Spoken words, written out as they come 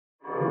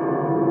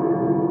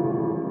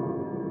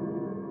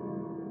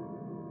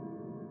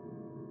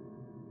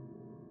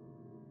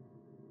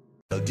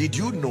Did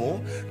you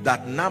know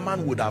that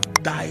Naaman would have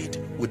died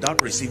without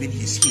receiving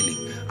his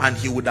healing, and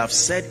he would have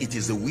said it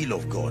is the will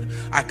of God?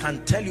 I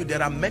can tell you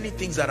there are many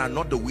things that are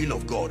not the will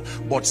of God,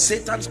 but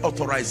Satan's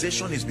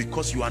authorization is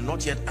because you are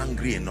not yet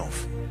angry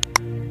enough.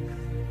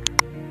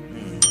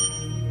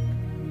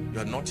 You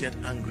are not yet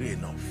angry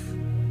enough.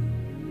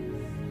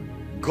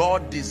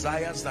 God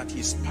desires that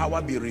his power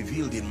be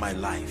revealed in my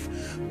life.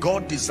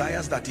 God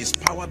desires that his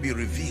power be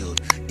revealed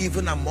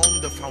even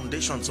among the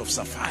foundations of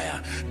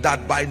Sapphire,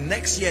 that by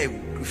next year,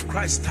 if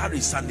Christ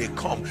tarries and they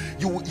come,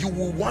 you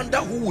will wonder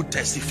who will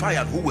testify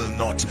and who will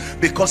not,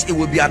 because it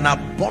will be an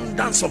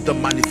abundance of the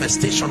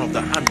manifestation of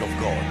the hand of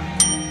God.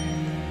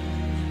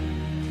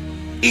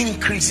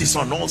 Increases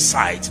on all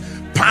sides,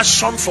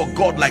 passion for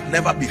God like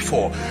never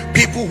before,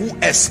 people who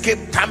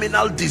escape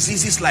terminal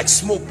diseases like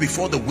smoke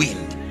before the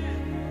wind.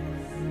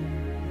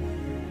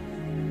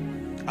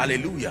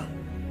 Hallelujah.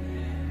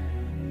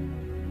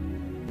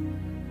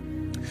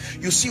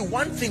 You see,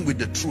 one thing with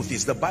the truth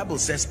is the Bible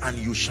says, and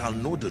you shall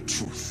know the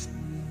truth.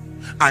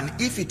 And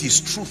if it is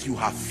truth you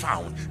have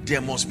found,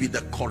 there must be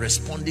the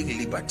corresponding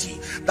liberty.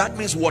 That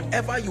means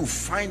whatever you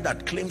find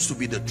that claims to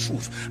be the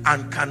truth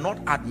and cannot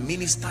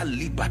administer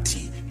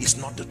liberty is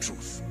not the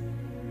truth.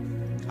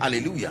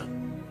 Hallelujah.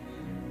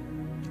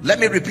 Let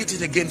me repeat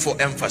it again for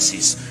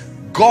emphasis.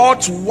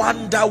 God's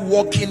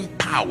wonder-working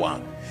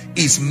power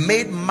is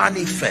made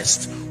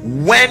manifest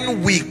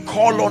when we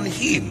call on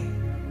him.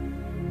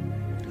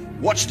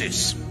 Watch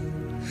this.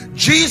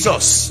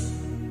 Jesus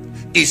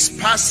is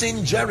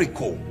passing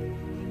Jericho,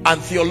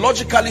 and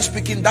theologically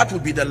speaking, that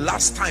would be the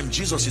last time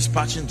Jesus is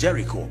passing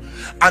Jericho.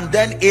 And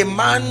then a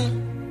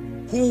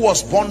man who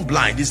was born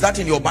blind, is that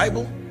in your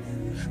Bible?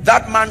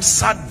 That man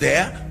sat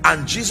there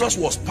and Jesus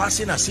was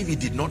passing as if he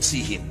did not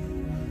see him.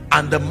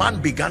 And the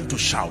man began to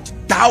shout,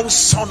 "Thou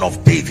son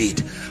of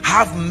David,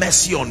 have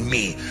mercy on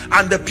me."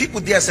 And the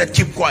people there said,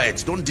 "Keep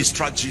quiet, don't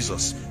distract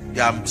Jesus.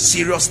 There are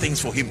serious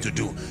things for him to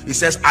do." He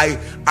says, I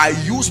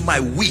use my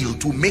will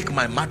to make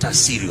my matter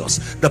serious.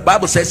 The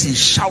Bible says he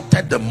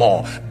shouted the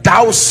more,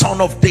 "Thou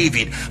son of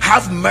David,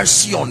 have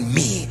mercy on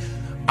me."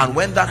 And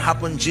when that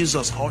happened,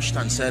 Jesus hushed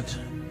and said,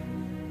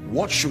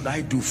 "What should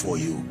I do for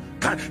you?"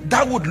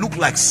 That would look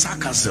like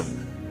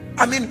sarcasm.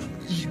 I mean,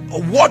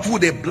 what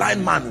would a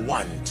blind man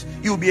want?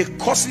 It would be a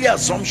costly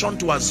assumption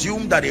to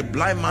assume that a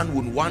blind man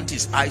would want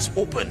his eyes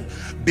open,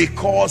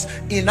 because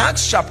in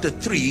Acts chapter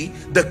 3,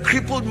 the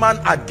crippled man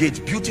at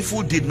Gate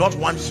Beautiful did not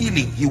want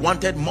healing, he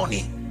wanted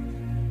money.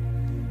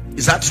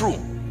 Is that true?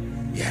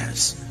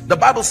 Yes. The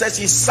Bible says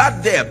he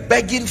sat there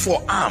begging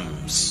for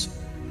alms,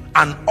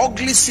 an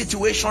ugly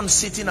situation,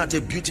 sitting at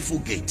a beautiful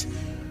gate,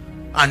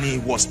 and he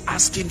was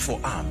asking for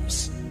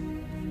alms.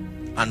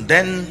 And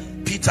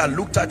then Peter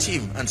looked at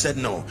him and said,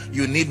 "No,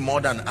 you need more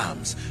than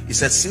alms." He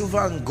said,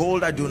 "Silver and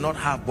gold I do not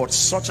have, but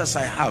such as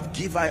I have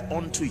give I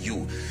unto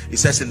you." He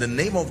says, "In the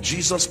name of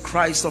Jesus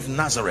Christ of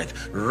Nazareth,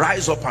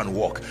 rise up and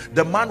walk."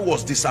 The man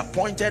was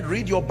disappointed.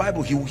 Read your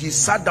Bible. He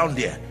sat down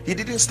there. He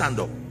didn't stand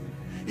up.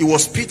 It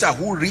was Peter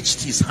who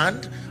reached his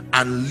hand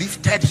and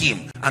lifted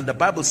him, and the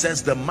Bible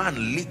says the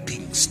man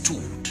leaping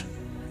stood.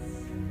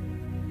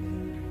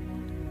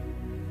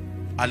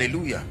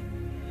 Hallelujah.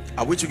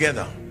 Are we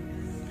together?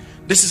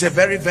 This is a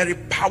very, very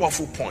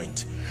powerful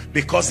point,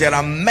 because there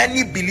are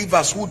many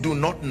believers who do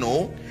not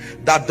know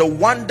that the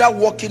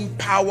wonder-working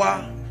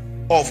power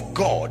of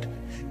God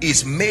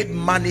is made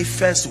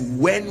manifest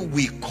when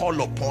we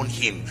call upon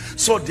him.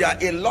 So there are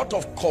a lot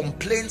of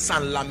complaints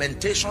and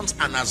lamentations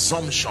and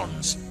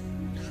assumptions.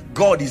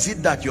 God, is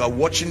it that you are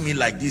watching me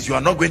like this? You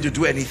are not going to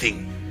do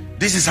anything.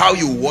 This is how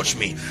you watch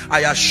me.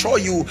 I assure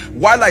you,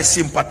 while I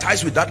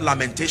sympathize with that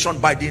lamentation,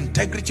 by the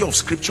integrity of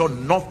scripture,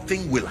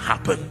 nothing will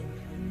happen.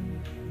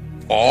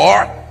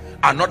 Or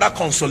another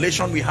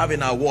consolation we have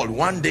in our world: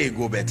 one day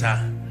go better.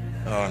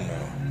 Oh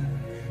no.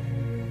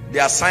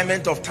 The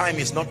assignment of time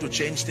is not to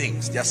change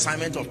things. The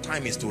assignment of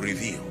time is to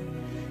reveal.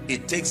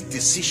 It takes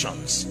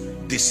decisions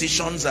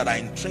that are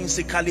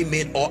intrinsically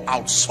made or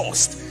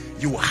outsourced.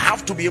 You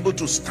have to be able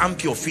to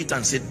stamp your feet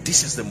and say,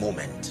 "This is the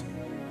moment."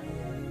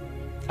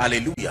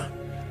 Hallelujah.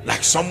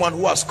 Like someone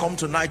who has come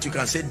tonight, you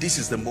can say, "This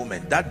is the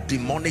moment. That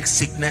demonic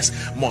sickness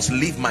must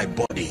leave my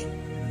body.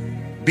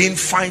 Being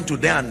fine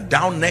today and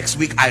down next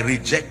week, I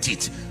reject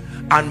it."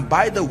 And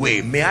by the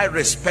way, may I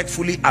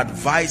respectfully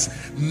advise,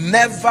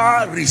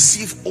 never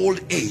receive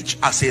old age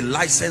as a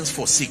license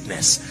for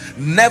sickness.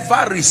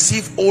 Never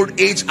receive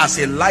old age as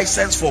a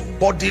license for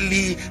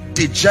bodily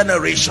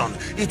degeneration.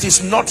 It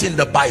is not in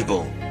the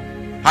Bible.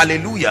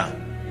 Hallelujah.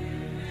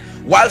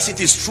 Whilst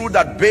it is true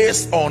that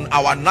based on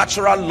our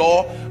natural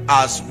law,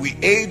 as we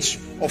age,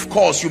 of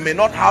course, you may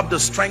not have the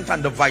strength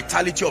and the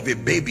vitality of a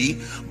baby,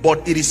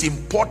 but it is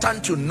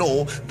important to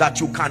know that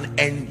you can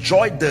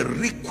enjoy the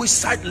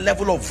requisite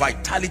level of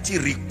vitality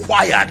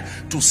required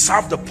to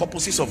serve the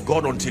purposes of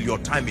God until your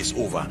time is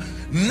over.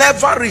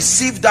 Never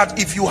receive that.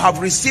 If you have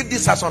received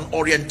this as an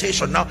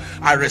orientation, now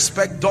I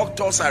respect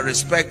doctors, I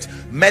respect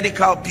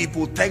medical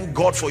people, thank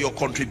God for your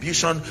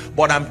contribution,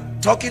 but I'm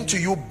talking to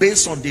you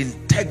based on the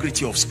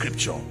integrity of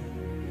scripture.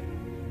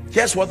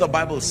 Here's what the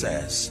Bible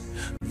says,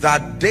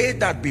 that they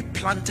that be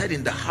planted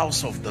in the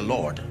house of the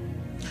Lord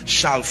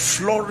shall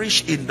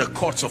flourish in the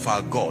courts of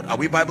our God. Are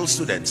we Bible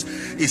students?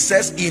 It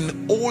says,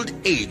 in old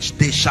age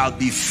they shall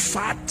be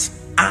fat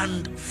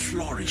and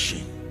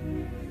flourishing.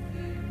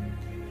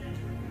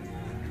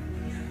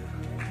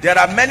 There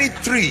are many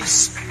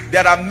trees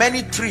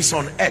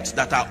on earth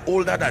that are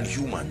older than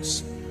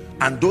humans,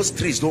 and those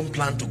trees don't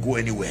plan to go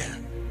anywhere.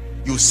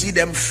 You see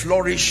them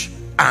flourish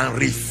and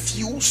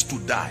refuse to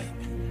die.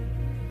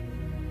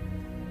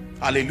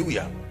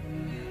 Hallelujah.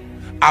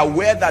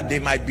 Aware that they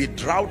might be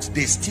drought,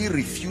 they still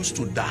refuse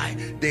to die.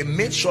 They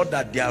made sure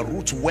that their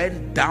roots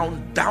went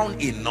down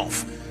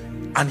enough.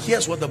 And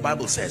here's what the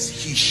Bible says,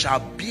 he shall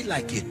be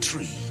like a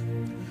tree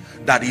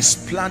that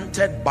is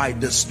planted by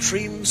the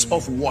streams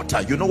of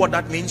water. You know what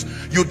that means?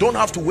 You don't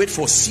have to wait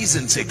for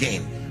seasons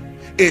again.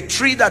 A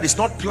tree that is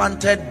not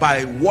planted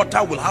by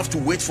water will have to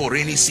wait for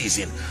rainy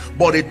season,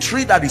 but a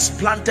tree that is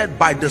planted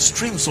by the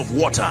streams of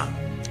water,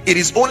 it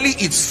is only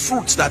its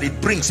fruits that it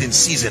brings in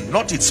season,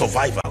 not its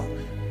survival.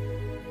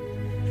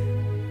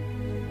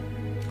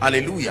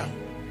 Hallelujah.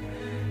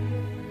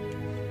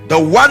 The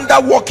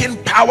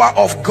wonder-working power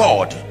of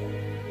God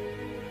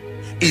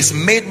is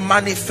made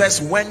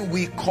manifest when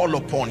we call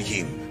upon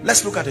him.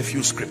 Let's look at a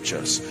few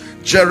scriptures.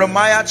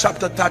 Jeremiah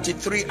chapter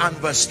 33 and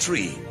verse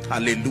 3.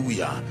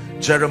 Hallelujah.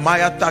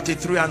 Jeremiah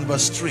 33 and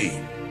verse 3.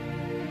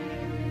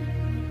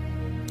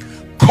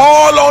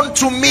 Call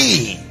unto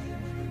me,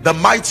 the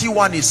mighty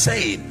one is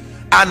saying,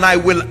 and I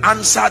will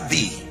answer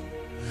thee,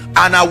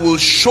 and I will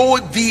show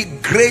thee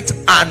great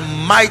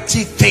and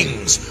mighty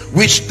things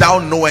which thou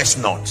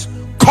knowest not.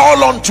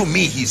 Call unto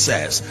me, he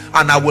says,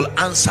 and I will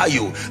answer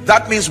you.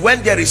 That means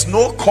when there is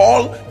no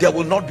call, there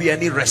will not be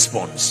any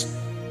response.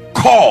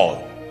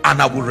 Call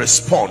and I will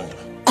respond.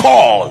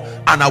 Call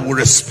and I will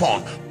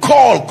respond.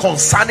 Call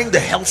concerning the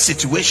health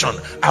situation,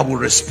 I will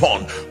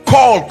respond.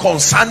 Call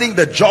concerning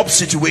the job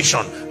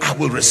situation, I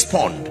will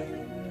respond.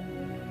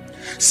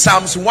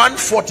 Psalms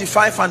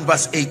 145 and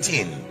verse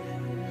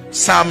 18.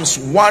 Psalms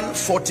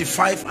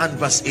 145 and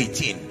verse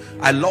 18.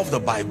 I love the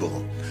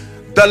Bible.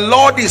 The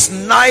Lord is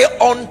nigh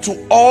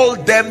unto all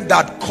them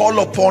that call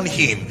upon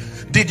him.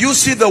 Did you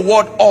see the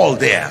word all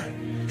there?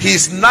 He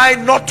is nigh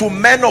not to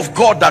men of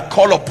God that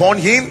call upon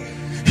him.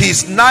 He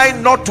is nigh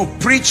not to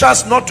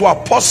preachers, not to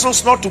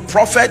apostles, not to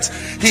prophets.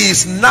 He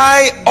is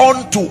nigh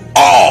unto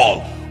all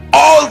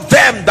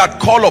them that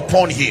call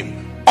upon him.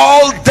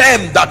 All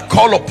them that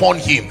call upon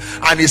him.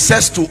 And he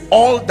says, to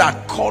all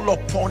that call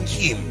upon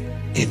him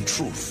in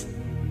truth.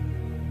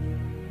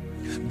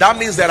 That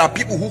means there are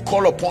people who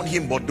call upon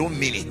him but don't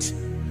mean it.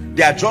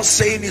 They are just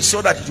saying it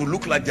so that it will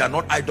look like they are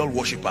not idol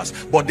worshippers,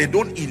 but they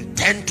don't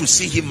intend to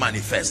see him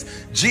manifest.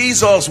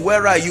 Jesus,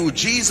 where are you?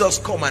 Jesus,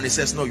 come. And he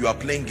says, no, you are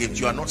playing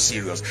games, you are not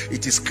serious.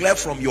 It is clear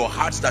from your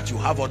hearts that you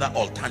have other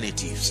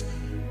alternatives.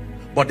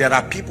 But there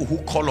are people who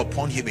call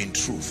upon him in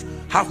truth.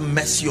 Have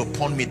mercy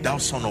upon me, thou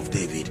son of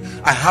David.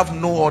 I have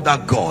no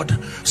other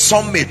God.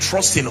 Some may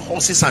trust in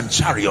horses and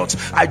chariots.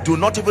 I do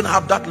not even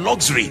have that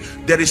luxury.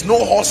 There is no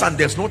horse and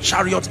there's no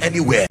chariot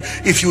anywhere.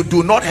 If you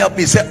do not help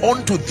me, say,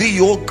 unto thee,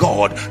 O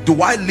God,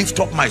 do I lift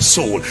up my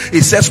soul.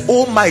 It says,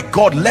 oh my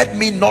God, let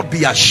me not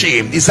be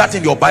ashamed. Is that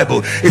in your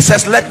Bible? It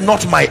says, let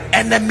not my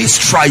enemies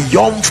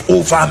triumph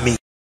over me.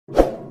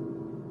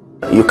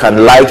 You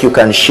can like, you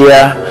can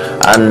share,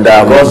 and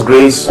God's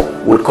grace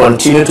would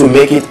continue to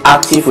make it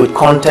active with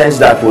contents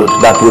that would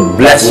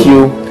bless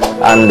you.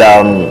 And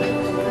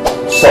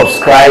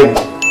subscribe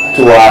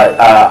to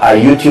our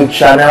YouTube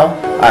channel,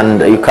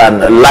 and you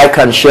can like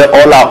and share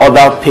all our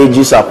other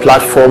pages, our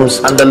platforms,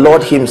 and the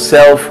Lord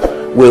himself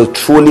will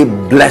truly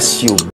bless you.